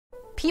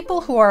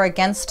People who are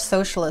against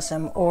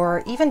socialism,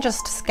 or even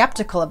just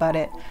skeptical about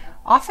it,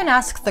 often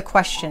ask the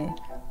question,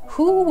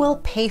 who will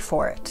pay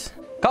for it?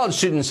 College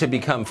students have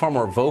become far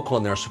more vocal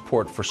in their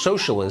support for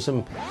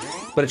socialism,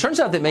 but it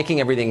turns out that making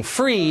everything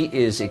free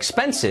is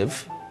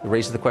expensive. It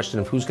raises the question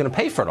of who's going to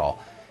pay for it all.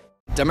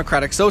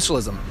 Democratic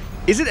socialism.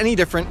 Is it any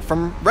different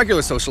from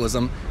regular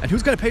socialism, and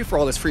who's going to pay for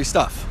all this free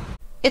stuff?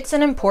 It's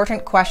an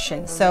important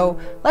question, so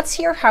let's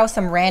hear how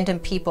some random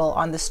people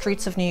on the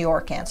streets of New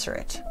York answer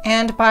it.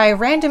 And by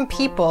random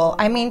people,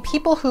 I mean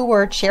people who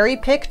were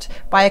cherry-picked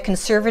by a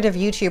conservative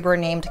YouTuber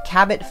named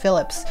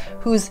Phillips,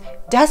 who's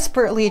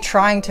desperately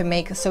trying to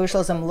make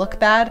socialism look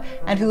bad,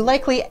 and who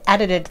likely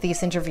edited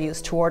these interviews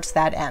towards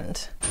that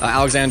end.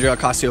 Alexandria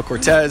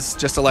Ocasio-Cortez,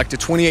 just elected,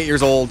 28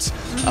 years old,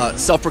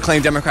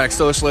 self-proclaimed democratic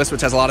socialist,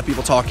 which has a lot of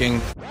people talking.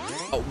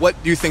 What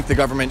do you think the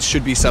government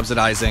should be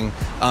subsidizing?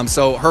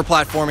 So her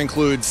platform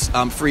includes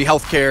free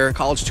healthcare,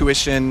 college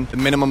tuition, the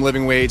minimum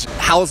living wage,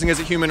 housing as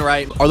a human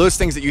right. Are those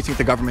things that you think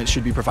the government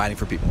should be providing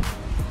for people?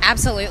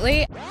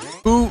 Absolutely.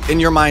 Who, in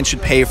your mind,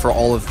 should pay for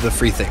all of the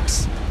free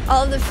things?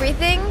 All of the free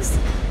things?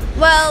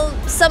 Well,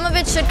 some of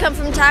it should come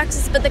from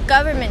taxes, but the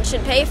government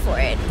should pay for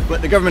it.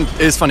 But the government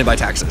is funded by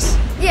taxes.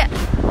 Yeah.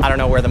 I don't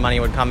know where the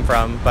money would come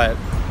from, but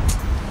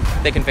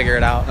they can figure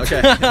it out.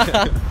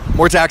 Okay.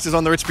 More taxes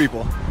on the rich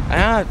people.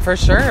 Yeah, for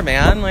sure,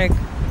 man. Like,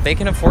 they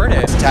can afford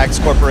it. Tax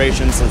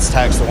corporations, let's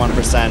tax the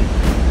 1%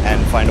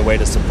 and find a way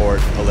to support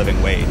a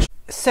living wage.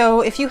 So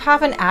if you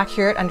have an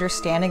accurate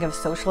understanding of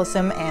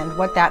socialism and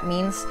what that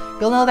means,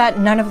 you'll know that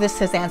none of this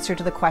has answered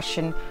to the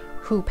question,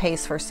 who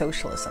pays for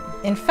socialism?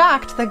 In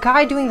fact, the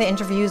guy doing the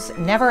interviews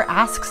never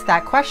asks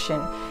that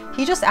question.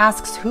 He just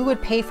asks who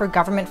would pay for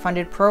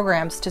government-funded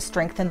programs to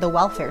strengthen the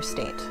welfare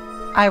state.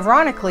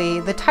 Ironically,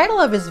 the title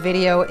of his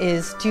video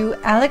is Do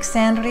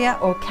Alexandria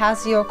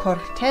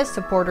Ocasio-Cortez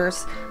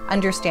supporters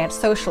understand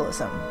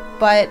socialism?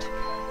 But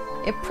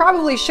it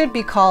probably should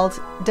be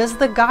called, Does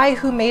the guy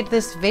who made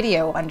this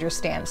video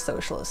understand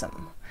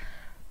socialism?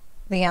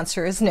 The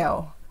answer is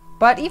no.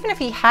 But even if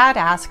he had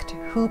asked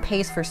who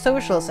pays for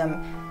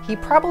socialism, he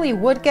probably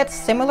would get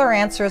similar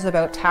answers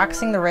about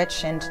taxing the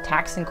rich and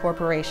taxing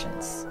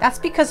corporations. That's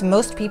because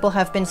most people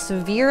have been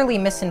severely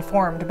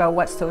misinformed about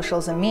what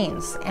socialism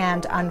means,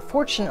 and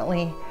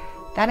unfortunately,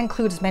 that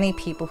includes many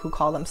people who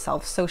call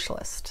themselves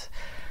socialist.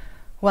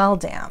 Well,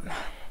 damn.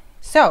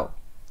 So,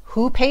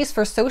 who pays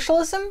for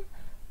socialism?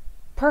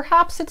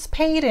 Perhaps it's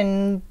paid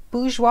in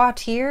bourgeois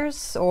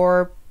tears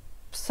or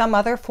some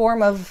other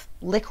form of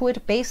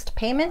liquid-based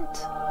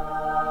payment?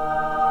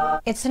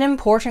 It's an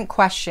important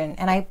question,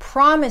 and I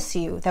promise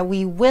you that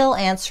we will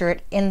answer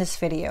it in this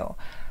video.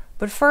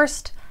 But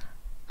first,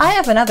 I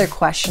have another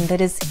question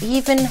that is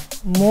even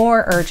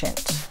more urgent.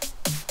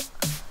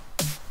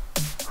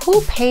 Who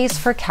pays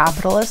for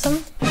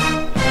capitalism?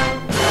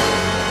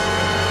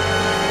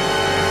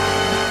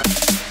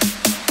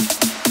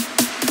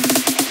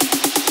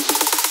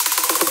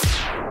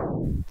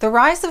 The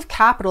rise of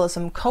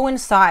capitalism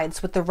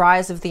coincides with the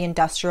rise of the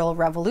Industrial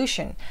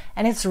Revolution,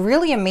 and it's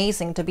really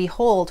amazing to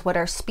behold what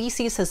our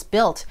species has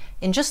built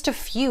in just a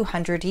few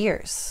hundred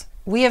years.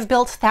 We have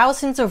built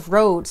thousands of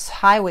roads,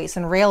 highways,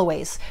 and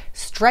railways,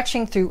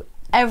 stretching through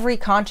every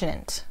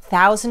continent.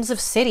 Thousands of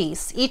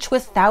cities, each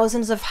with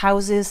thousands of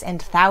houses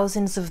and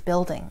thousands of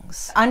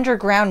buildings.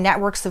 Underground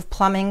networks of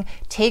plumbing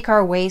take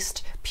our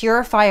waste,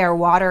 purify our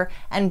water,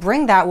 and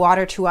bring that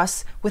water to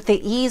us with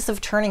the ease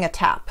of turning a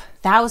tap.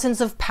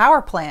 Thousands of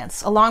power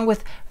plants, along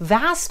with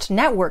vast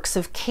networks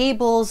of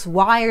cables,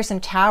 wires,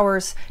 and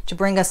towers to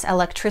bring us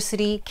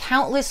electricity,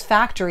 countless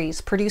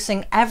factories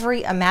producing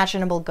every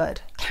imaginable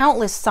good,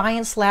 countless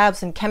science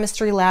labs and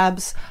chemistry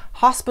labs,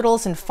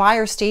 hospitals and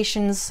fire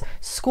stations,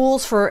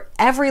 schools for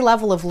every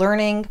level of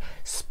learning,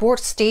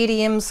 sports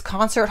stadiums,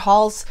 concert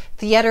halls,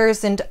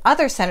 theaters, and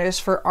other centers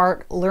for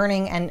art,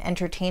 learning, and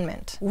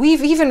entertainment.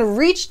 We've even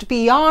reached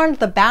beyond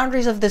the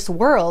boundaries of this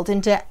world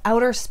into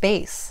outer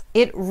space.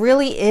 It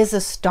really is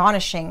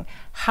astonishing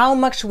how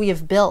much we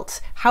have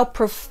built, how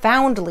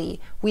profoundly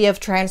we have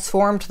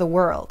transformed the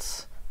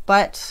world.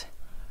 But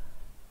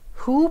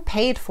who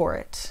paid for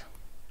it?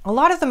 A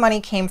lot of the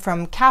money came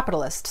from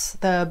capitalists,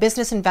 the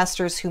business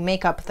investors who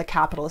make up the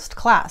capitalist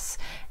class,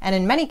 and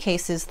in many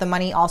cases the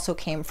money also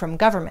came from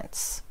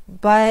governments.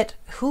 But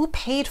who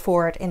paid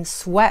for it in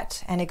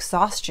sweat and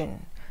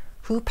exhaustion?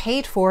 Who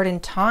paid for it in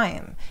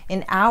time,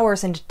 in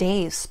hours and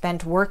days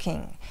spent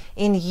working,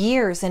 in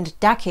years and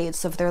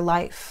decades of their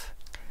life?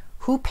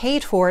 Who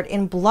paid for it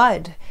in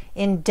blood,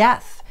 in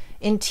death,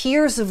 in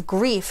tears of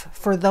grief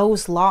for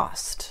those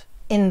lost?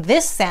 In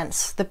this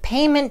sense, the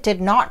payment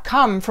did not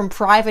come from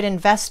private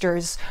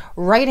investors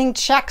writing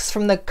checks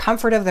from the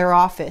comfort of their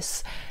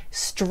office,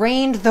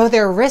 strained though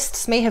their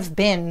wrists may have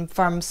been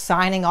from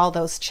signing all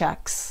those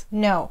checks.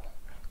 No,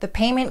 the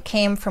payment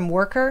came from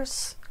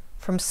workers,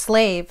 from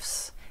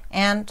slaves,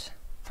 and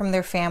from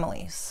their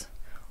families.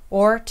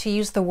 Or, to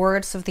use the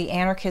words of the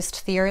anarchist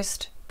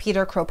theorist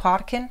Peter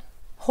Kropotkin,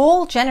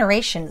 whole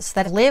generations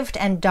that lived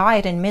and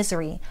died in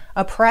misery,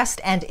 oppressed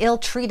and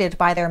ill-treated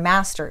by their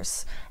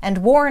masters, and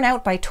worn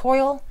out by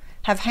toil,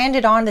 have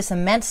handed on this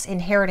immense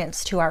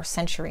inheritance to our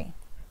century.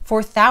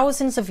 For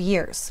thousands of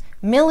years,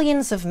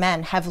 millions of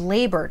men have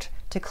labored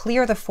to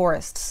clear the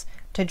forests,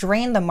 to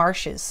drain the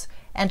marshes,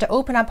 and to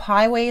open up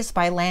highways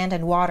by land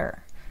and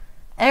water.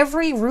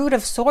 Every rood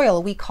of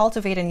soil we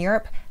cultivate in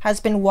Europe has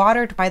been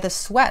watered by the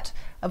sweat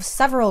of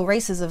several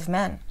races of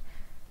men.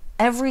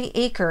 Every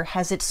acre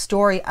has its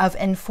story of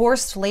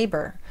enforced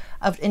labor,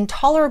 of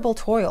intolerable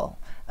toil,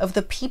 of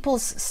the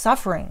people's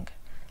suffering.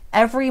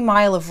 Every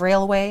mile of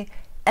railway,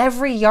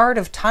 every yard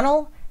of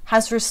tunnel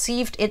has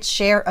received its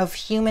share of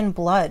human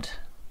blood.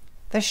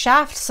 The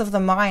shafts of the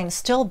mine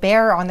still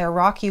bear on their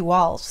rocky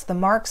walls the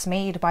marks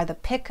made by the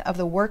pick of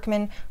the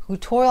workmen who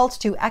toiled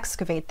to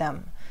excavate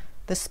them.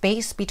 The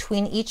space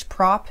between each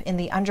prop in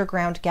the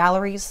underground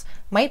galleries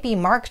might be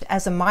marked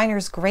as a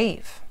miner's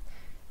grave.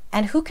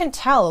 And who can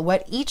tell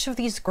what each of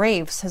these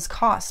graves has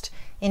cost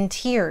in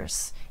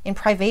tears, in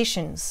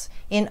privations,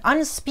 in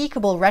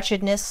unspeakable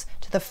wretchedness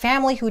to the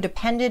family who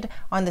depended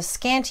on the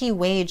scanty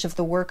wage of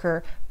the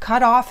worker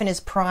cut off in his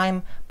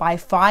prime by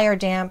fire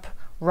damp,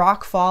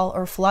 rockfall,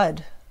 or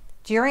flood.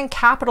 During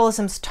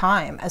capitalism's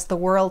time as the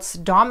world's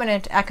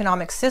dominant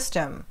economic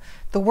system,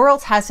 the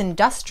world has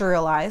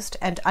industrialized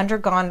and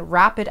undergone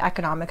rapid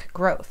economic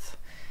growth.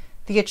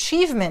 The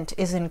achievement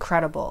is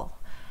incredible,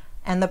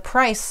 and the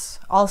price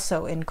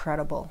also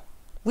incredible.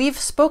 We've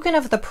spoken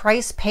of the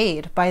price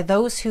paid by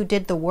those who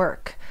did the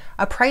work,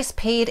 a price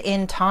paid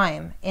in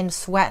time, in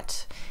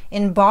sweat,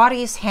 in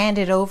bodies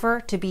handed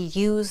over to be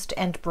used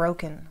and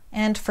broken.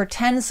 And for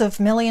tens of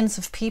millions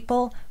of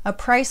people, a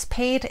price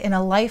paid in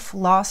a life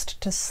lost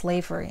to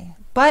slavery.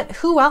 But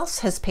who else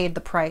has paid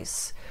the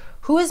price?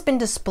 Who has been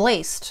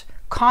displaced,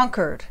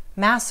 conquered,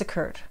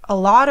 massacred? A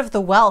lot of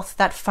the wealth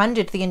that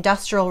funded the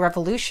Industrial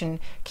Revolution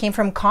came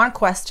from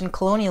conquest and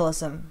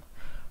colonialism.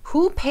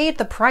 Who paid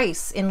the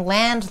price in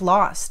land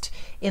lost,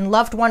 in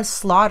loved ones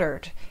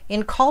slaughtered,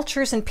 in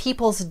cultures and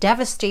peoples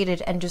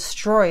devastated and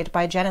destroyed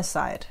by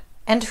genocide?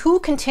 And who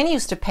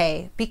continues to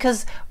pay?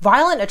 Because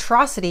violent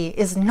atrocity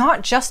is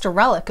not just a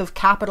relic of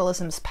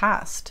capitalism's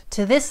past.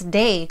 To this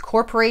day,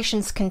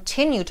 corporations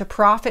continue to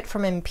profit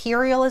from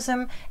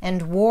imperialism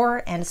and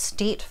war and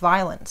state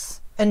violence.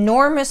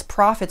 Enormous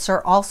profits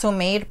are also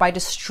made by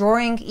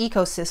destroying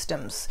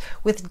ecosystems,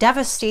 with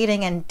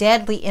devastating and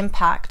deadly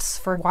impacts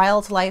for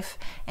wildlife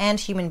and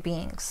human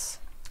beings.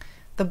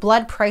 The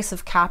blood price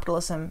of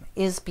capitalism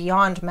is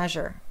beyond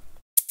measure.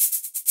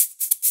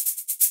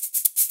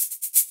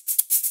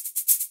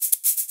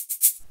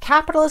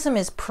 Capitalism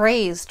is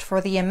praised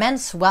for the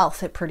immense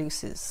wealth it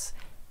produces.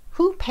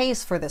 Who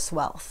pays for this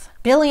wealth?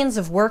 Billions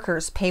of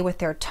workers pay with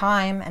their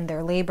time and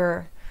their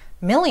labor.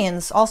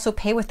 Millions also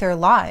pay with their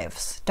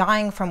lives,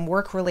 dying from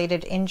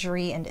work-related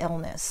injury and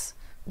illness.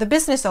 The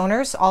business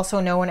owners, also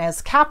known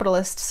as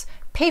capitalists,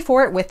 pay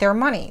for it with their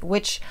money,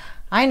 which,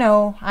 I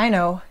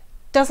know,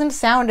 doesn't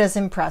sound as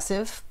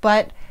impressive,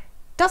 but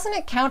doesn't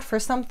it count for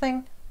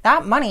something?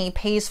 That money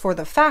pays for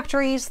the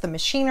factories, the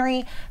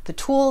machinery, the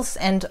tools,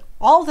 and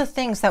all the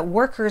things that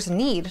workers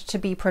need to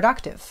be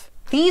productive.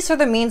 These are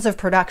the means of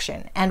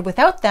production, and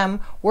without them,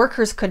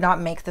 workers could not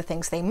make the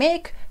things they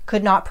make,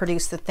 could not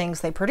produce the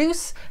things they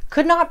produce,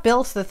 could not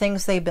build the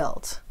things they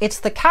build. It's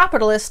the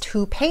capitalist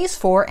who pays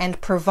for and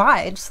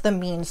provides the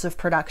means of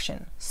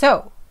production.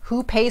 So,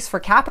 who pays for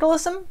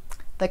capitalism?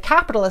 The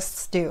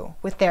capitalists do,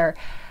 with their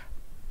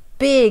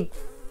big,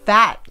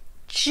 fat,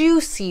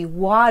 juicy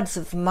wads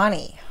of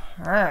money.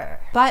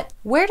 But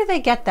where do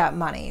they get that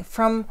money?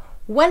 From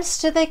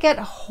whence do they get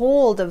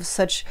hold of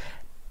such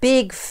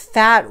big,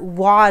 fat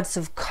wads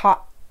of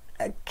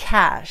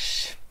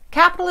cash?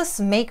 Capitalists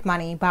make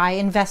money by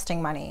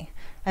investing money.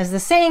 As the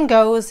saying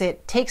goes,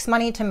 it takes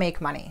money to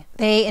make money.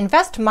 They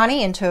invest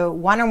money into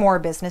one or more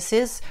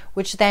businesses,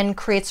 which then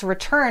creates a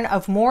return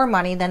of more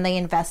money than they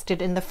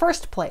invested in the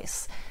first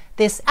place.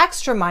 This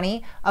extra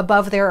money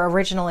above their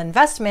original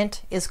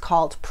investment is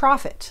called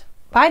profit.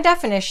 By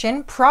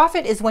definition,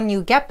 profit is when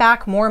you get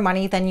back more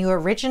money than you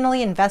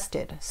originally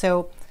invested.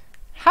 So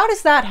how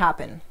does that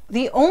happen?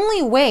 The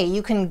only way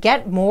you can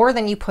get more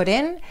than you put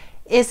in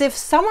is if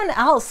someone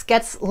else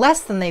gets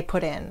less than they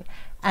put in,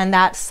 and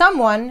that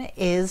someone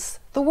is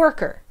the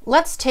worker.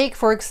 Let's take,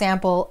 for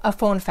example, a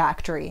phone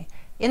factory.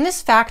 In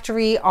this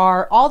factory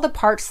are all the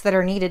parts that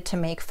are needed to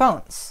make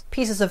phones.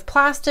 Pieces of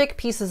plastic,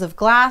 pieces of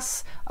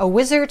glass, a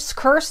wizard's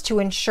curse to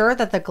ensure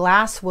that the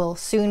glass will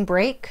soon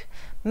break,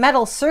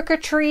 metal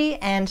circuitry,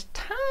 and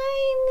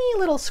tiny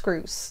little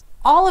screws.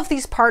 All of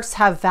these parts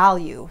have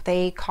value.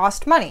 They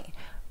cost money.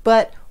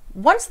 But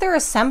once they're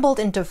assembled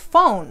into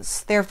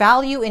phones, their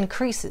value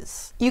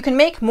increases. You can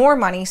make more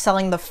money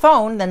selling the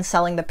phone than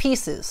selling the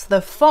pieces.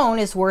 The phone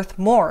is worth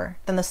more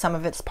than the sum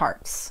of its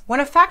parts. When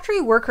a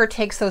factory worker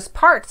takes those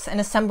parts and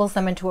assembles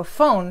them into a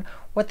phone,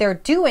 what they're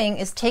doing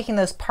is taking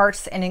those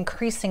parts and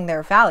increasing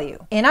their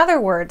value. In other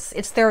words,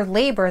 it's their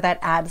labor that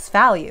adds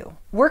value.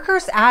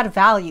 Workers add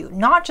value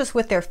not just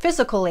with their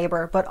physical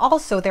labor, but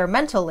also their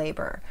mental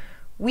labor.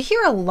 We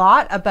hear a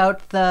lot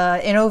about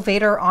the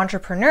innovator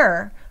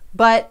entrepreneur,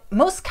 But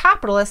most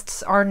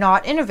capitalists are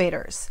not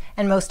innovators,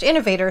 and most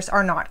innovators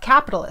are not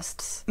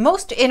capitalists.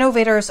 Most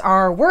innovators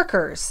are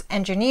workers,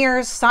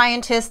 engineers,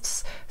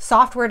 scientists,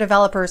 software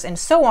developers, and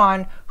so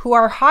on, who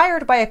are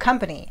hired by a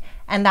company,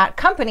 and that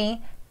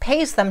company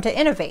pays them to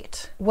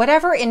innovate.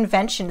 Whatever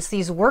inventions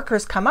these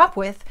workers come up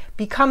with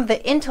become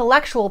the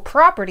intellectual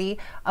property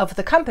of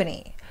the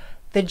company.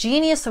 The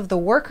genius of the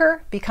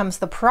worker becomes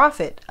the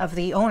profit of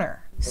the owner.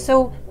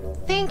 So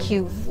thank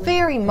you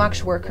very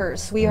much,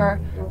 workers. We are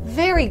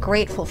very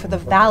grateful for the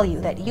value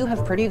that you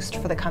have produced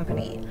for the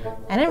company.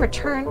 And in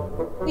return,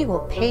 we will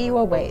pay you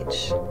a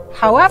wage.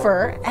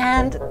 However,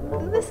 and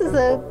this is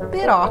a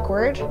bit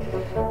awkward,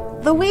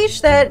 the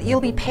wage that you'll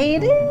be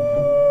paid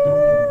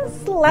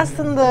is less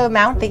than the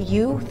amount that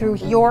you, through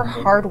your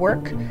hard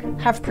work,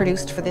 have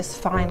produced for this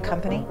fine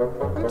company.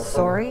 I'm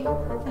sorry.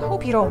 I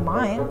hope you don't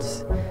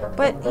mind.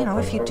 But,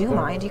 if you do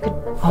mind, you could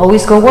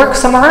always go work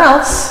somewhere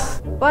else.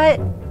 But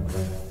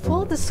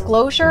full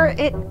disclosure,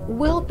 it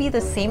will be the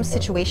same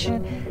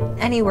situation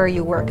anywhere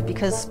you work,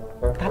 because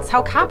that's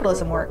how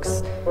capitalism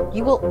works.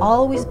 You will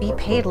always be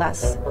paid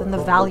less than the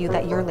value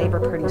that your labor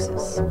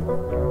produces.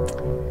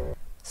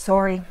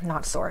 Sorry,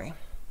 not sorry.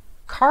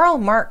 Karl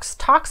Marx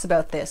talks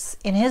about this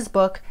in his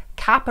book,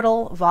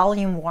 Capital,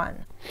 Volume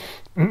 1.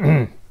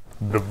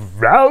 The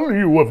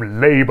value of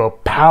labor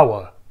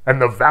power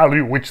and the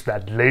value which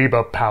that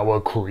labor power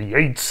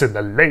creates in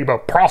the labor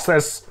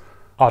process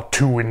are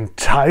two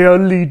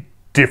entirely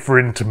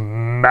different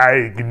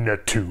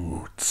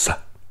magnitudes.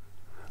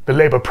 The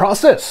labor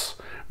process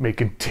may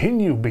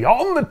continue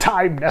beyond the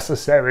time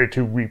necessary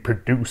to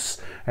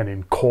reproduce and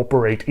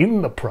incorporate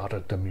in the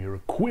product a mere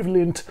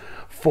equivalent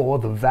for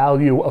the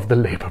value of the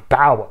labor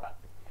power.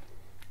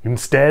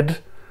 Instead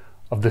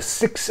of the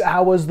 6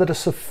 hours that are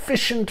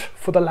sufficient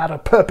for the latter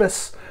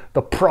purpose,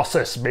 the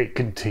process may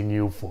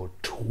continue for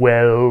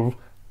 12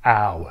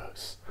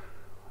 hours.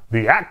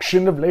 The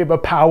action of labor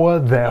power,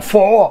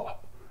 therefore,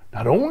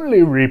 not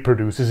only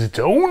reproduces its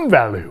own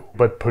value,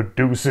 but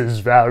produces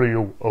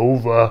value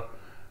over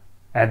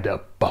and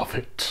above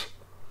it.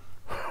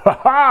 Ha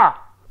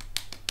ha!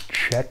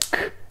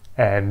 Check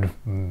and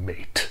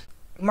mate.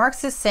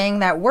 Marx is saying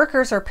that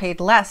workers are paid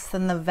less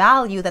than the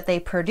value that they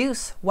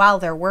produce while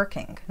they're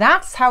working.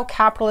 That's how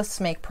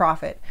capitalists make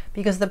profit,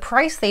 because the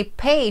price they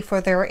pay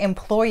for their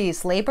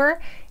employees'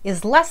 labor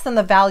is less than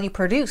the value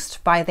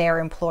produced by their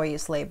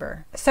employees'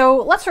 labor. So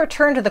let's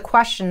return to the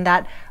question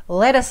that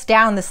led us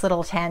down this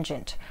little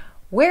tangent.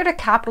 Where do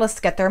capitalists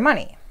get their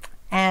money?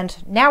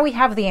 And now we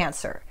have the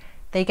answer.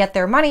 They get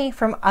their money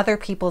from other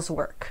people's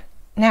work.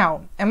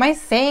 Now, am I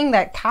saying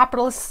that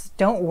capitalists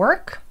don't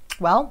work?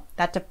 Well,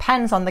 that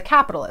depends on the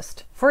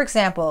capitalist. For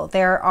example,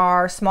 there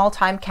are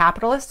small-time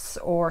capitalists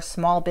or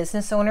small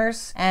business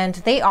owners, and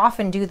they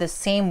often do the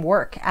same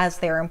work as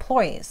their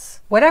employees.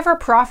 Whatever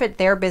profit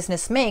their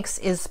business makes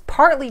is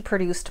partly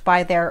produced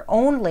by their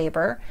own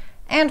labor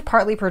and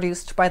partly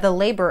produced by the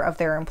labor of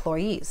their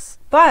employees.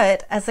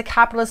 But as the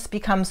capitalist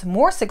becomes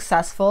more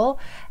successful,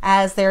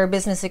 as their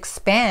business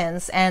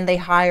expands and they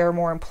hire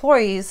more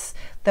employees,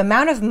 the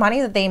amount of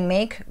money that they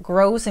make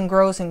grows and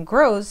grows and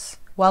grows,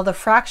 while the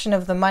fraction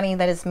of the money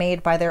that is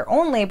made by their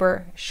own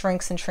labor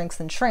shrinks and shrinks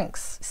and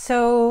shrinks.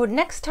 So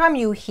next time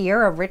you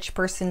hear a rich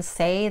person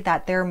say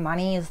that their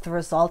money is the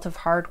result of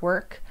hard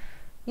work,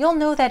 you'll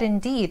know that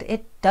indeed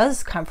it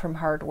does come from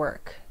hard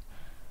work.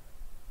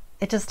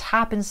 It just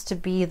happens to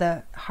be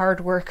the hard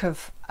work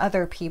of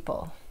other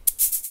people.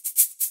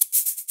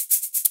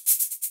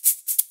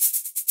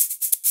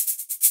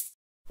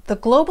 The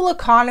global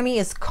economy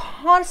is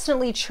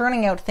constantly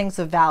churning out things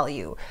of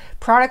value,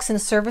 products and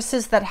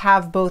services that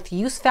have both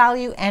use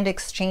value and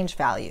exchange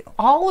value.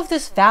 All of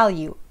this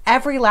value,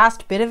 every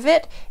last bit of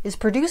it, is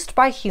produced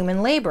by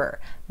human labor,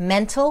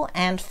 mental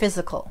and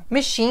physical.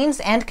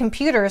 Machines and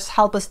computers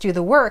help us do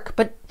the work,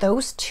 but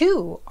those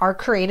too are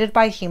created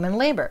by human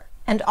labor.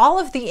 And all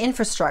of the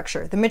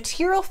infrastructure, the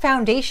material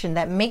foundation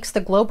that makes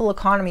the global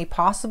economy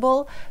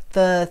possible,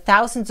 the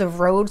thousands of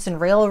roads and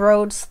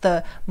railroads,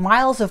 the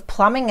miles of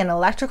plumbing and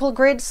electrical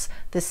grids,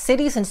 the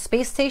cities and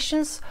space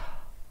stations,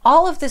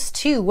 all of this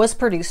too was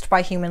produced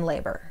by human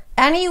labor.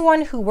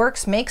 Anyone who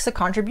works makes a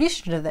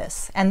contribution to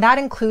this, and that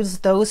includes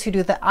those who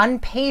do the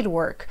unpaid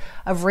work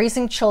of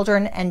raising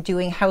children and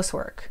doing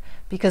housework,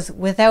 because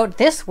without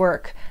this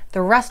work,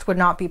 the rest would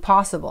not be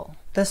possible.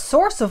 The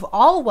source of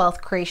all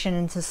wealth creation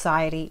in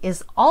society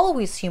is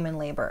always human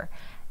labor,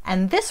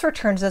 and this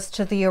returns us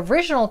to the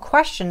original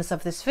questions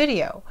of this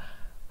video.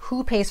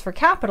 Who pays for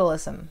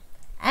capitalism?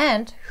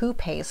 And who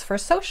pays for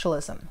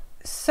socialism?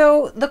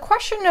 So the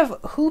question of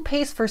who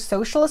pays for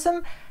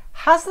socialism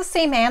has the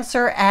same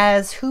answer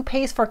as who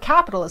pays for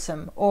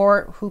capitalism,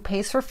 or who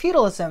pays for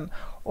feudalism,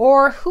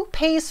 or who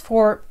pays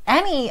for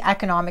any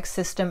economic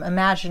system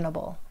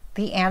imaginable.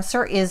 The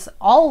answer is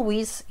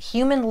always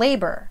human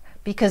labor,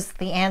 because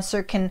the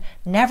answer can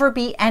never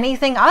be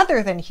anything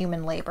other than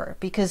human labor,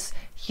 because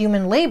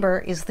human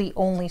labor is the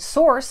only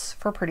source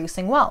for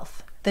producing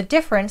wealth. The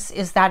difference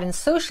is that in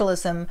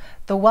socialism,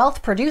 the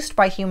wealth produced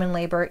by human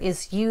labor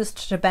is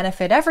used to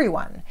benefit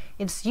everyone.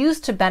 It's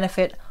used to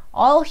benefit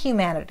all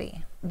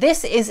humanity.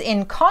 This is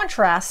in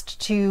contrast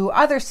to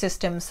other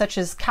systems such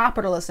as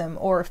capitalism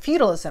or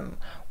feudalism,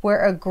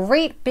 where a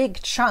great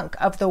big chunk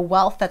of the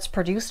wealth that's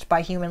produced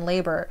by human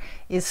labor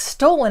is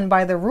stolen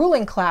by the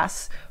ruling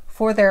class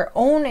for their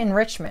own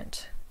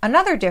enrichment.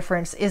 Another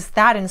difference is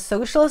that in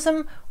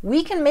socialism,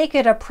 we can make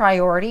it a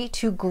priority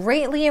to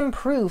greatly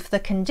improve the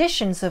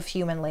conditions of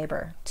human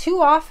labor. Too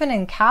often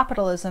in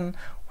capitalism,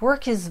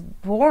 work is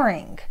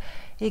boring,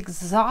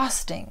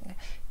 exhausting,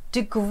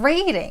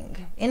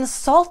 degrading,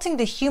 insulting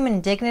to human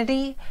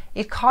dignity.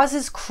 It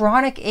causes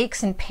chronic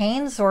aches and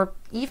pains or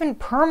even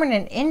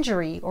permanent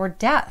injury or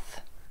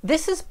death.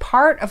 This is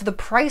part of the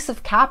price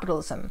of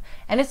capitalism,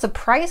 and it's a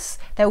price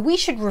that we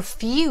should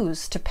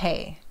refuse to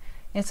pay.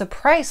 It's a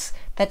price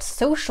that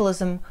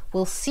socialism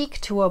will seek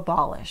to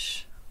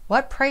abolish.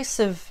 What price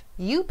have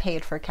you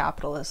paid for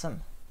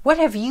capitalism? What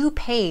have you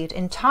paid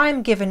in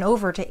time given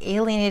over to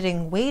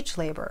alienating wage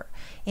labor,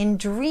 in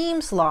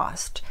dreams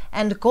lost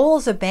and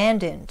goals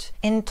abandoned,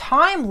 in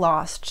time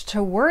lost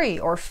to worry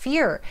or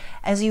fear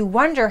as you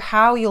wonder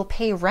how you'll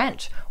pay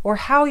rent or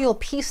how you'll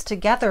piece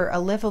together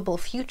a livable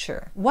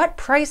future? What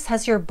price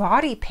has your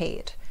body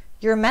paid,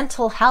 your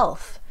mental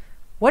health?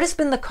 What has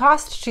been the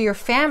cost to your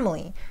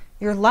family,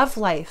 your love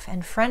life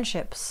and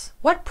friendships?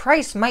 What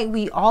price might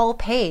we all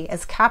pay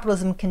as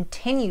capitalism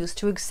continues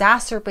to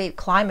exacerbate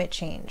climate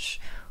change?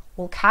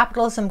 Will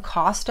capitalism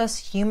cost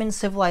us human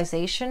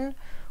civilization?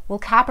 Will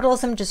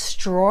capitalism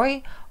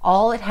destroy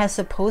all it has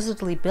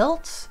supposedly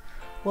built?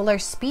 Will our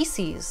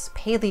species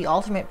pay the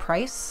ultimate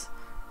price?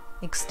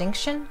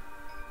 Extinction?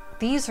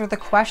 These are the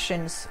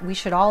questions we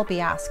should all be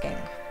asking.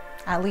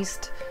 At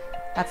least,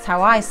 that's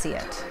how I see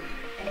it.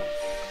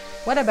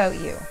 What about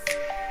you?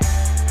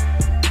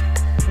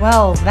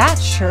 Well, that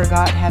sure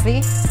got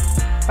heavy.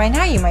 By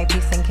now you might be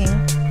thinking,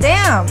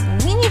 damn,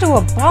 we need to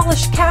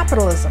abolish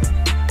capitalism.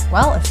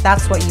 Well, if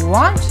that's what you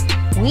want,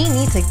 we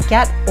need to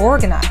get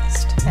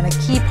organized. And a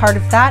key part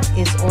of that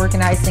is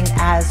organizing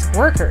as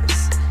workers.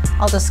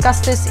 I'll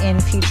discuss this in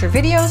future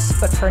videos,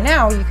 but for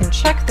now you can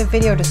check the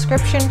video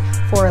description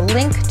for a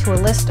link to a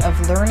list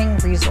of learning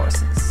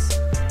resources.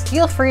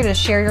 Feel free to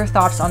share your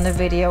thoughts on the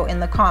video in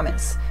the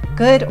comments.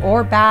 Good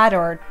or bad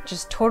or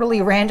just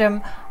totally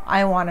random,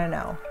 I want to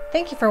know.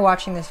 Thank you for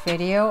watching this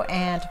video,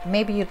 and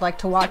maybe you'd like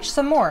to watch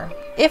some more.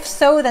 If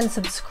so, then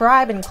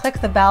subscribe and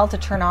click the bell to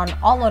turn on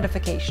all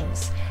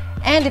notifications.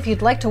 And if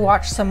you'd like to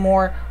watch some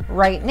more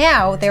right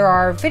now, there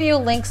are video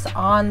links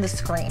on the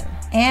screen.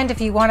 And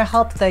if you want to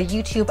help the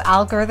YouTube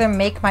algorithm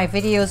make my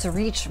videos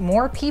reach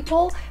more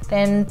people,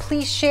 then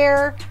please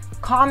share,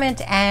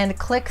 comment, and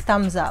click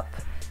thumbs up.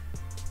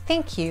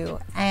 Thank you,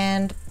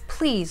 and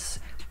please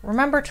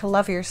remember to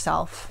love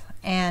yourself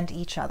and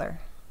each other.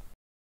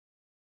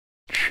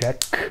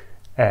 Check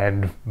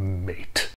and mate.